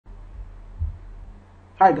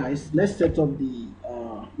Hi guys, let's set up the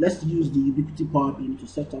let's use the Ubiquiti Power Beam to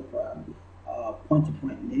set up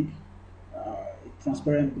point-to-point link, a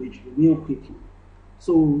transparent bridge real quick.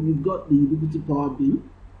 So you've got the Ubiquiti Power Beam,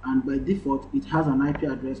 and by default it has an IP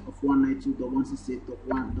address of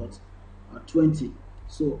 192.168.1.20.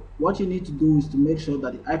 So what you need to do is to make sure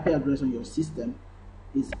that the IP address on your system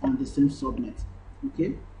is on the same subnet.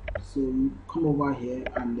 Okay, so you come over here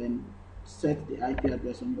and then set the IP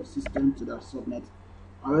address on your system to that subnet.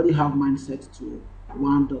 I already have mine set to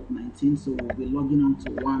 1.19, so we'll be logging on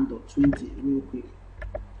to 1.20 real quick.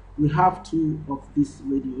 We have two of these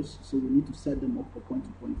radios, so we need to set them up for point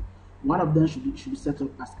to point. One of them should be set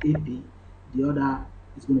up as AP, the other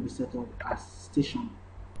is going to be set up as station.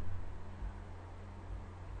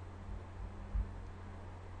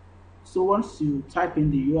 So once you type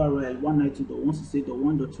in the URL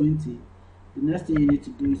 192.168.1.20, the next thing you need to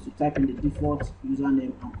do is to type in the default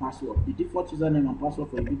username and password. The default username and password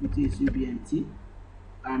for Ubiquiti is UBNT,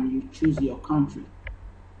 and you choose your country.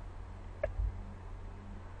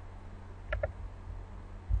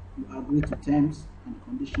 You agree to terms and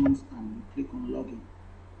conditions and you click on login.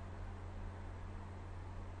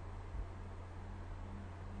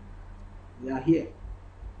 We are here.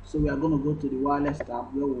 So we are going to go to the wireless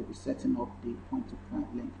tab where we'll be setting up the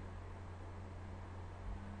point-to-point link.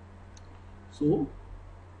 So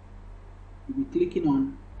you'll be clicking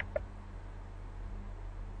on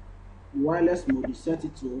wireless mode. You set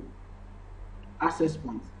it to access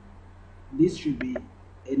point. This should be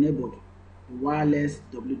enabled, the wireless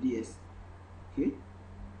WDS. Okay,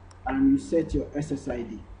 and you set your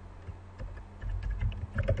SSID.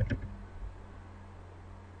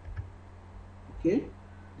 Okay,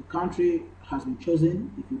 the country has been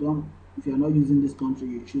chosen. If you are not using this country,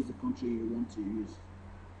 you choose the country you want to use.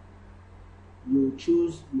 You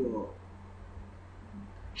choose your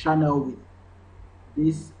channel width.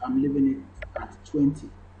 This I'm leaving it at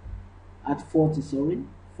 40, sorry.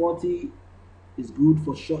 40 is good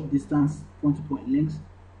for short distance point-to-point links,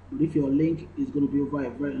 but if your link is going to be over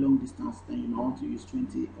a very long distance, then you might want to use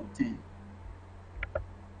 20 or 10.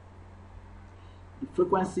 The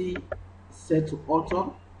frequency set to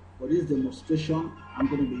auto. For this demonstration, I'm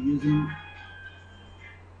going to be using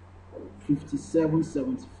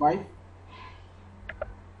 5775.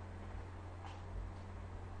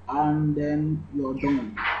 And then you're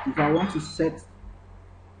done. If I want to set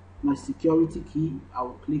my security key, I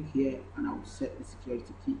will click here and I will set the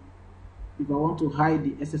security key. If I want to hide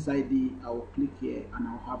the SSID, I will click here and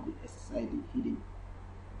I'll have the SSID hidden.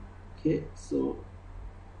 Okay, so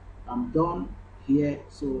I'm done here,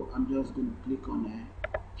 so I'm just going to click on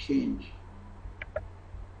change,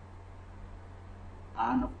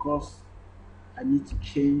 and of course I need to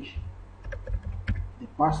change the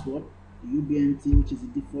password, the UBNT, which is the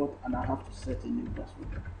default, and I have to set a new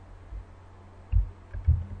password.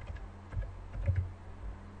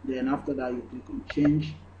 Then after that you click on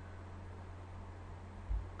change,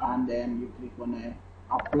 and then you click on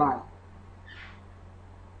apply.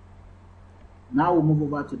 Now we'll move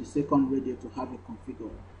over to the second radio to have it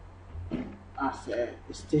configured as a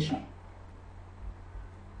station.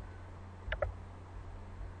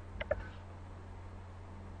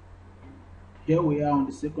 Here we are on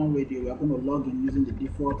the second radio. We are going to log in using the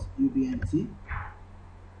default UBNT,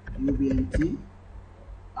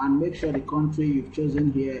 and make sure the country you've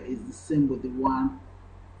chosen here is the same with the one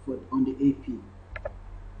on the AP.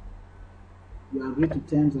 You agree to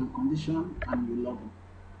terms and conditions and you log in.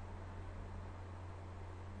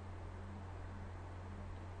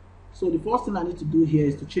 So the first thing I need to do here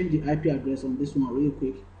is to change the IP address on this one real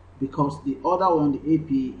quick, because the other one, the AP,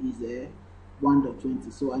 is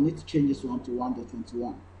 1.20. So I need to change this one to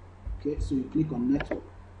 1.21. Okay, so you click on network,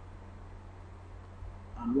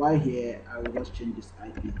 and while here I will just change this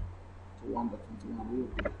IP to 1.21 real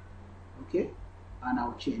quick. Okay, and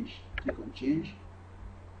I'll change. Click on change,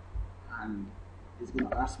 and it's going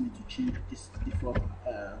to ask me to change this default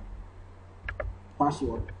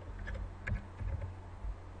password.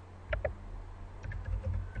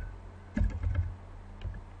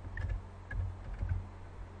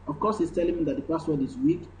 Of course, it's telling me that the password is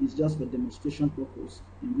weak. It's just for demonstration purpose.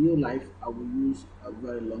 In real life, I will use a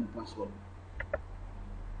very long password.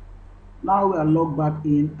 Now we are logged back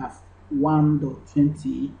in as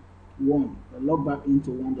 1.21. We're logged back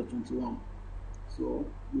into 1.21. So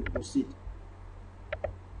we proceed.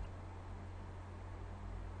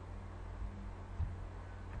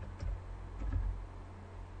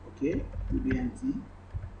 Okay, UBNT,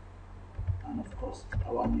 and of course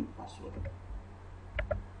our new password.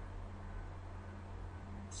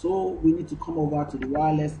 So we need to come over to the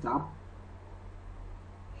wireless tab.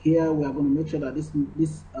 Here we are going to make sure that this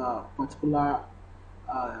particular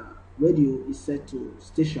radio is set to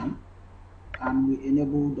station, and we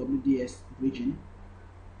enable WDS bridging.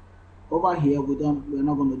 Over here we're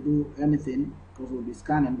not going to do anything because we'll be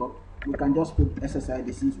scanning, but we can just put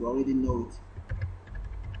SSID since we already know it.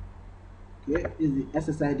 Okay, is the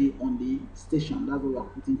SSID on the station. That's what we are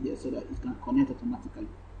putting here so that it can connect automatically.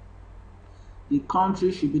 The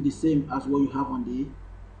country should be the same as what you have on the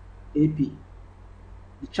AP.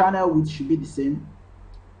 The channel width should be the same.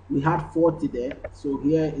 We had 40 there, so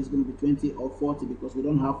here is going to be 20 or 40 because we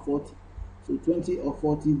don't have 40. So 20 or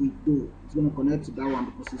 40 we do. It's going to connect to that one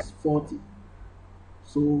because it's 40.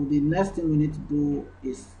 So the next thing we need to do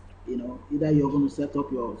is, either you're going to set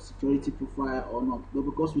up your security profile or not. But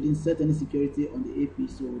because we didn't set any security on the AP,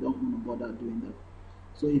 so we don't want to bother doing that.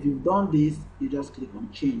 So if you've done this, you just click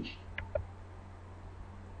on change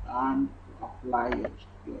and apply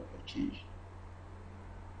your change.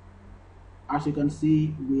 As you can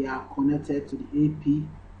see, we are connected to the AP,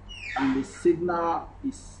 and the signal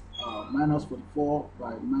is minus 44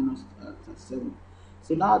 by minus 37.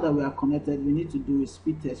 So now that we are connected, we need to do a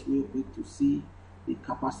speed test real quick to see the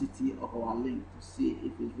capacity of our link, to see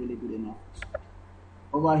if it's really good enough.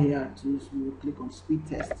 Over here too, we will click on speed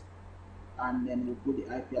test, and then we'll put the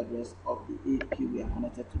IP address of the AP we are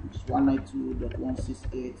connected to, which is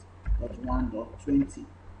 192.168.1.20.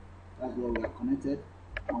 That's where we are connected,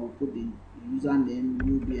 and we'll put the username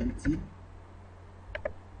UBNT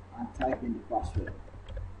and type in the password.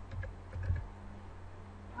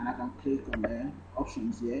 And I can click on the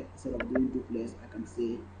options here. Instead of doing duplex, I can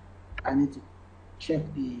say I need to check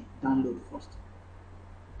the download first.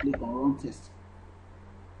 Click on run test.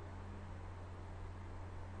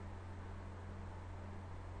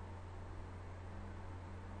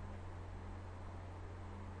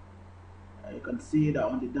 You can see that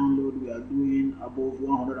on the download we are doing above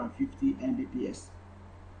 150 Mbps.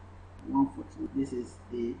 140. This is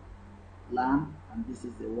the LAN and this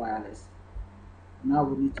is the wireless. Now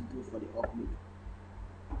we need to do for the upload.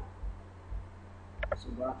 So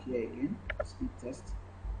back here again, speed test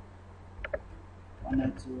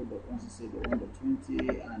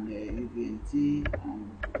 192.168.1.20 and UVNT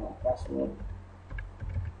and our password,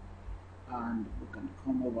 and we can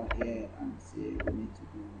come over here and say we need to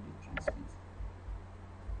do the transmit.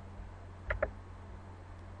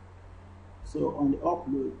 So on the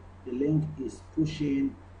upload, the link is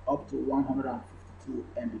pushing up to 152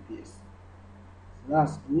 Mbps. So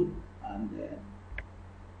that's good, and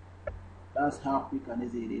that's how quick and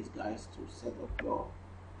easy it is, guys, to set up your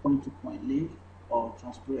point-to-point link or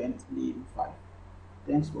transparent M5.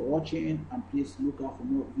 Thanks for watching, and please look out for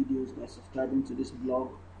more videos by subscribing to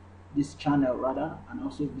this channel rather, and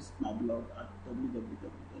also visit my blog at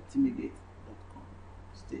www.timigate.com.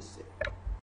 Stay safe.